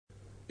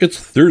It's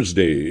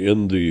Thursday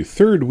in the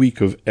third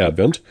week of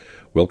Advent.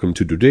 Welcome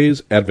to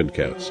today's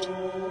ADVENTCAzT.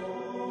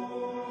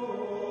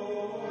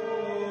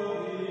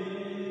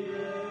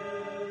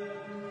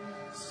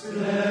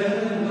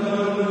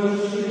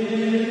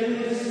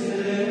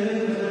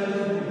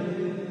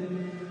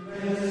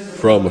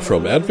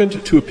 From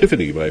Advent to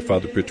Epiphany by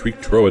Father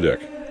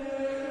Troadec.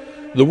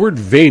 The word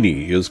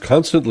Veni is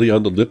constantly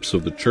on the lips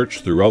of the Church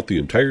throughout the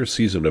entire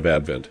season of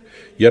Advent,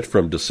 yet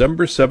from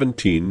December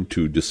 17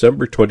 to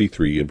December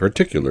 23 in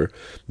particular,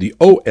 the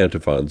O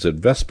antiphons at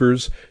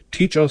Vespers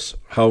teach us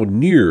how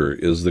near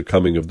is the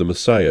coming of the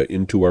Messiah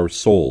into our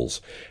souls,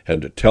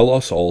 and tell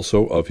us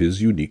also of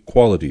his unique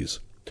qualities.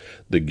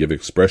 They give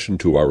expression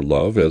to our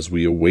love as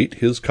we await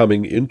his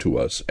coming into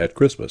us at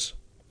Christmas.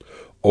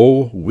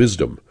 O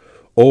wisdom,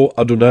 O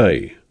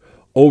Adonai,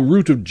 O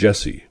root of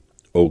Jesse,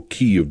 O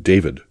key of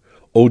David,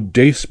 O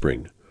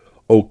Dayspring,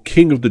 O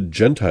King of the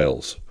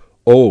Gentiles,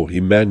 O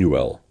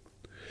Emmanuel.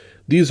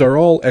 These are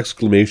all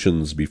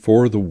exclamations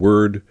before the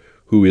Word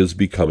who is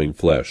becoming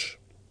flesh.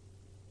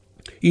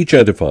 Each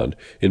antiphon,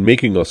 in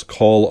making us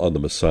call on the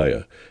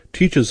Messiah,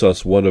 teaches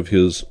us one of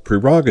his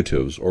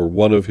prerogatives or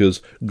one of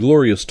his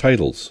glorious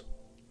titles.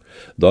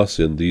 Thus,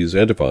 in these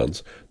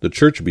antiphons, the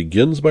Church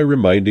begins by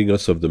reminding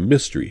us of the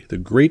mystery, the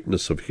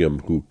greatness of him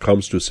who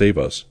comes to save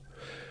us.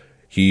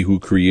 He who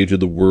created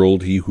the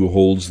world, he who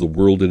holds the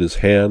world in his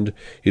hand,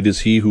 it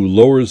is he who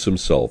lowers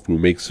himself, who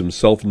makes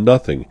himself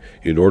nothing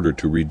in order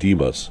to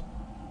redeem us.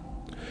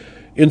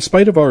 In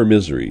spite of our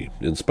misery,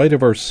 in spite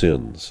of our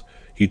sins,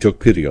 he took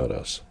pity on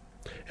us.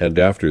 And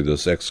after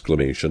this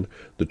exclamation,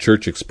 the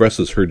Church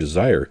expresses her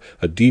desire,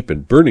 a deep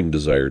and burning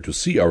desire to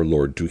see our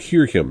Lord, to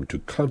hear him, to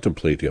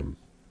contemplate him.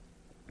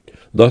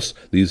 Thus,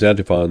 these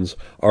antiphons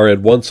are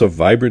at once a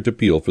vibrant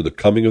appeal for the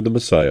coming of the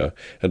Messiah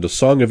and a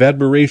song of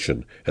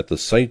admiration at the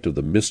sight of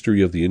the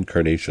mystery of the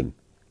Incarnation.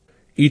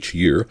 Each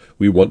year,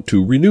 we want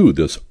to renew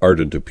this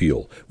ardent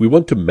appeal. We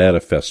want to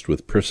manifest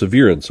with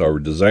perseverance our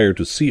desire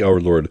to see our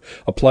Lord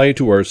apply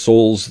to our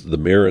souls the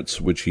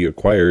merits which he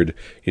acquired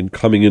in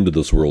coming into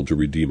this world to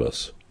redeem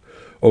us.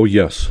 Oh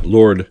yes,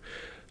 Lord,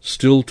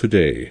 still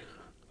today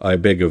I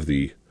beg of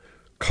thee,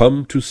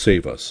 come to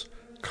save us,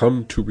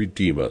 come to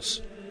redeem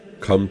us,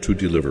 come to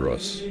deliver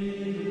us.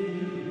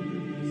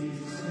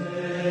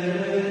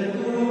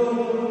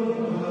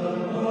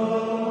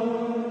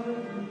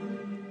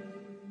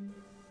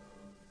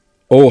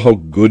 Oh, how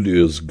good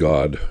is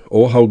God!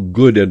 Oh, how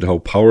good and how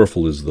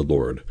powerful is the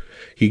Lord!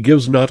 He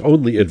gives not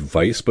only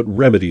advice, but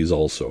remedies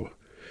also.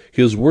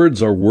 His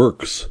words are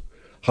works.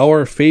 How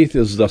our faith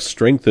is thus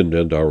strengthened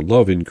and our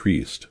love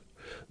increased.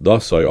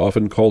 Thus I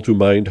often call to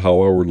mind how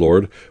our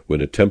Lord,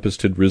 when a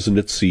tempest had risen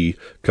at sea,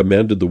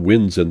 commanded the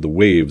winds and the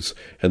waves,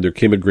 and there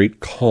came a great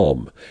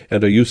calm.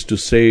 And I used to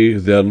say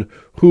then,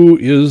 Who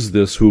is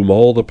this whom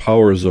all the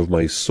powers of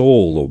my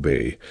soul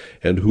obey,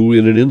 and who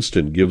in an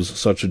instant gives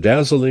such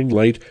dazzling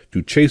light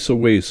to chase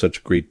away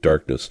such great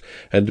darkness,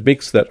 and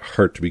makes that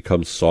heart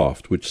become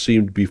soft, which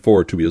seemed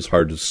before to be as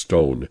hard as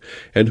stone,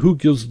 and who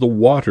gives the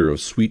water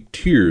of sweet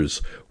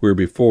tears, where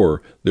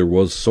before there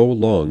was so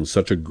long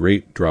such a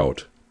great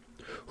drought?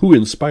 Who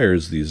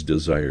inspires these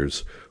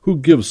desires? Who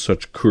gives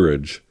such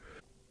courage?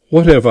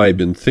 What have I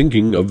been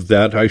thinking of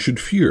that I should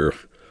fear?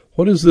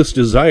 What is this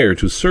desire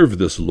to serve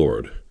this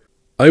Lord?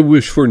 I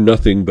wish for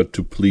nothing but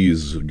to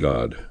please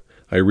God.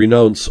 I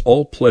renounce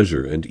all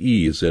pleasure and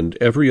ease and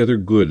every other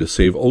good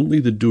save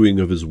only the doing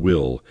of his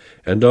will,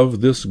 and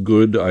of this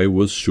good I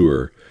was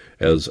sure,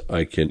 as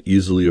I can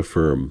easily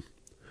affirm.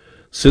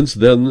 Since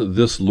then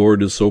this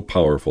Lord is so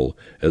powerful,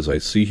 as I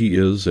see he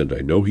is, and I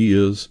know he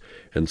is,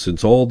 and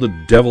since all the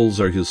devils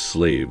are his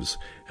slaves,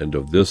 and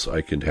of this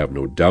I can have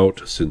no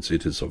doubt, since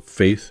it is of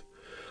faith,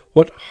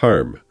 what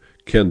harm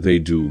can they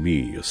do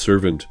me, a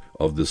servant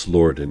of this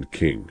Lord and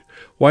King?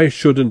 Why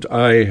shouldn't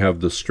I have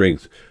the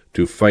strength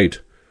to fight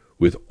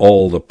with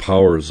all the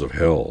powers of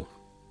hell?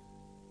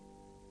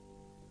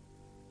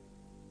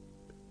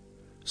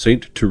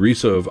 Saint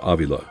Teresa of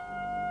Avila.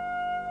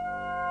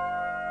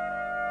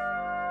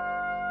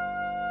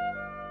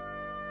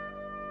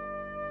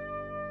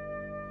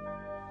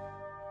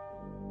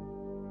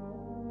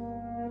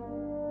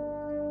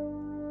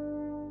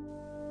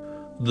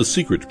 The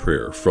Secret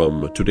Prayer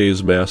from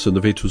today's Mass in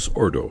the Vetus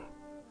Ordo.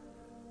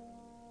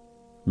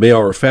 May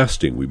our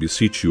fasting, we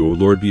beseech you, O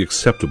Lord, be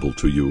acceptable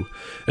to you,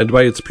 and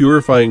by its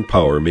purifying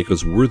power make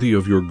us worthy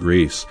of your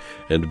grace,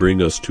 and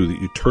bring us to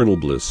the eternal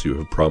bliss you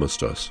have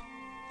promised us.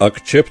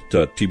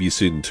 Accepta tibi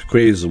sint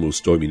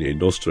quesumus Domine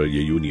nostra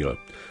iunia,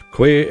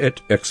 quae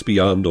et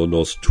expiando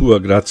nos tua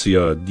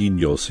gratia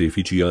dignos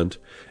efficiant,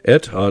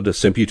 et ad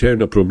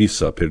sempiterna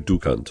promissa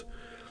perducant.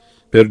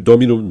 Per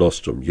Dominum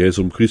nostrum,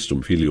 Iesum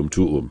Christum Filium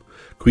tuum,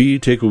 qui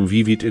tecum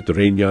vivit et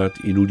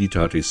regnat in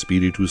unitate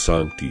Spiritus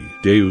Sancti,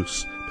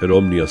 Deus, per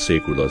omnia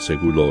saecula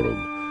saeculorum.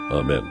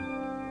 Amen.